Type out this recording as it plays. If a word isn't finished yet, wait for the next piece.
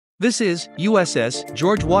This is USS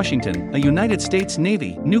George Washington, a United States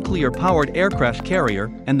Navy nuclear-powered aircraft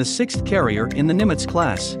carrier and the sixth carrier in the Nimitz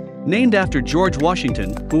class. Named after George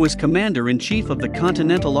Washington, who was Commander-in-Chief of the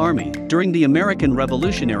Continental Army during the American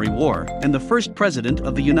Revolutionary War and the first President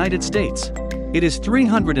of the United States. It is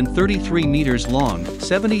 333 meters long,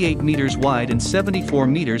 78 meters wide and 74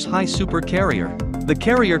 meters high supercarrier. The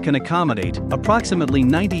carrier can accommodate approximately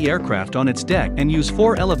 90 aircraft on its deck and use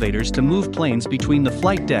 4 elevators to move planes between the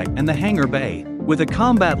flight deck and the hangar bay. With a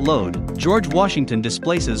combat load, George Washington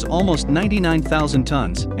displaces almost 99,000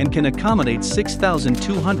 tons and can accommodate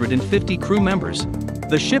 6,250 crew members.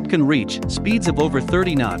 The ship can reach speeds of over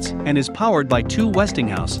 30 knots and is powered by 2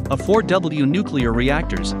 Westinghouse A4W nuclear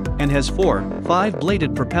reactors and has 4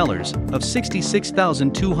 5-bladed propellers of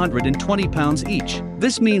 66,220 pounds each.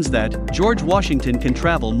 This means that George Washington can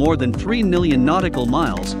travel more than 3 million nautical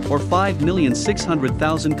miles or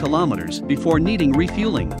 5,600,000 kilometers before needing refueling.